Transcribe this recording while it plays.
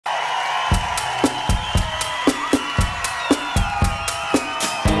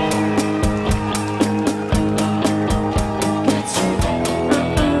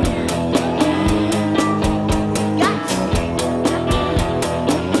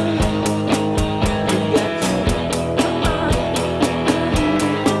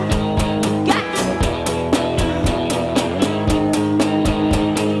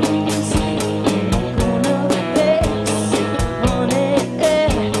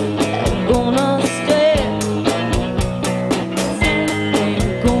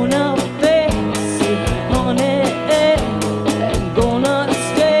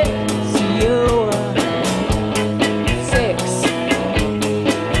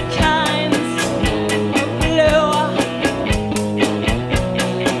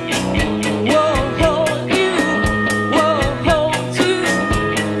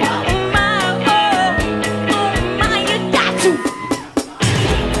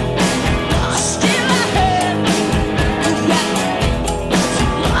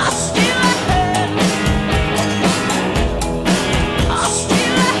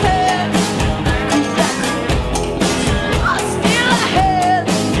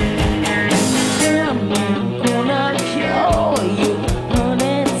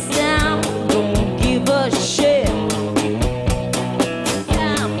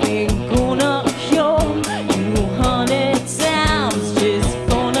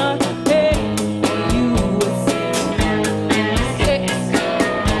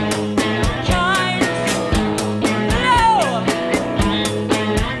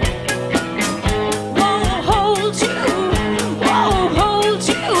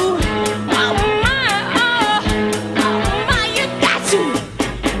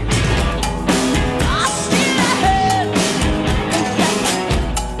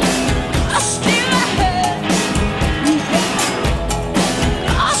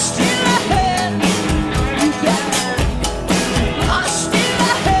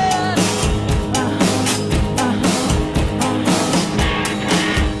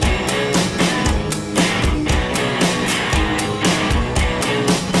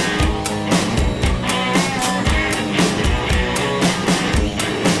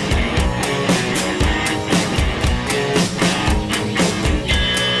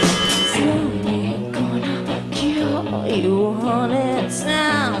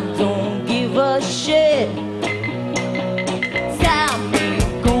don't give a shit. Time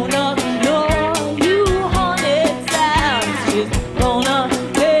ain't gonna ignore you, haunted sounds just gonna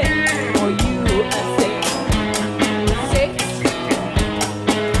hit for you. I say 6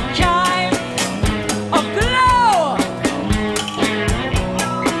 kind of glow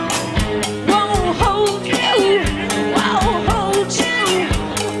won't hold you, won't hold you.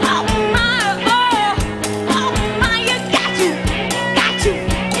 Oh my, you got to,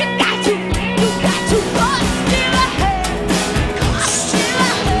 you got to go still ahead, still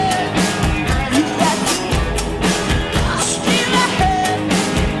ahead. You got to go still ahead,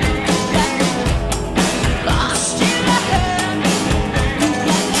 you got to go still ahead, you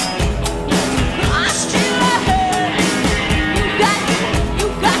got to go still ahead, you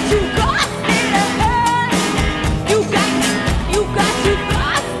got to go still ahead, you got to go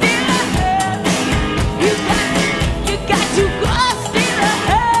still ahead, you got to go still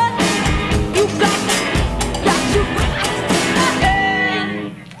ahead, you got to go still ahead.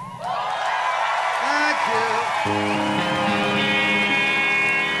 Thank you.